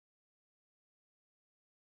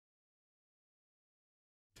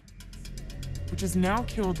which has now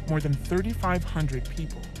killed more than 3,500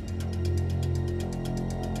 people.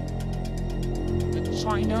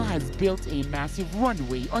 China has built a massive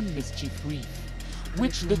runway on Mischief Reef,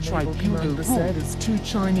 which the tribunal said as 2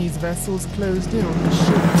 Chinese vessels closed in on the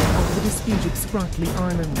ship off the disputed Spratly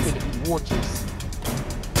Islands. Philippine waters.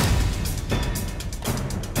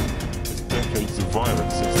 Decades of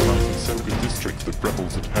violence since the 1970 district that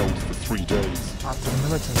rebels had held for 3 days. After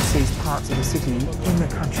militants seized parts of the city in the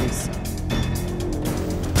countries.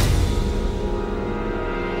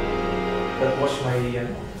 That was my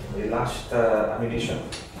last ammunition.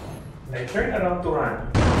 I turned around to run.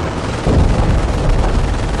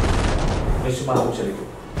 May sumabog sa likod.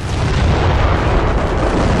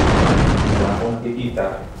 Wala akong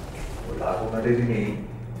nakikita, wala akong naririnig,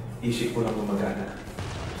 isip ko lang gumagana.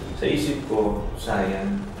 Sa isip ko,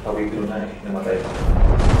 sayang, pawiglo na namatay pa.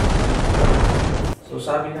 So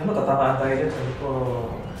sabi na, matatamaan tayo dyan. Sabi ko,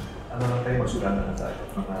 ano lang tayo, magsulana na tayo.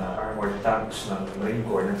 Mga armored tanks ng Marine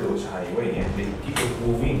Corps na doon sa highway, and they keep on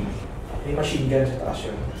moving. May machine gun sa taas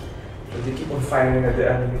yun. So they keep on firing at the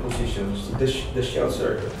enemy positions. The shells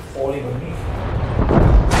are falling on me.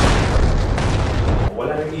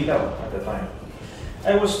 Wala nang ilaw at the time.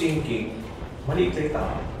 I was thinking, maliit lang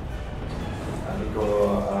tao. Sabi ko,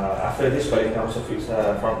 after this, balik na ako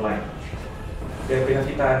sa front line. Kaya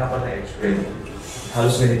pinakitaan ako na x-ray.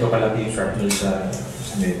 Halos ganito kalaki yung shrapnel sa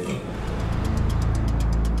neti.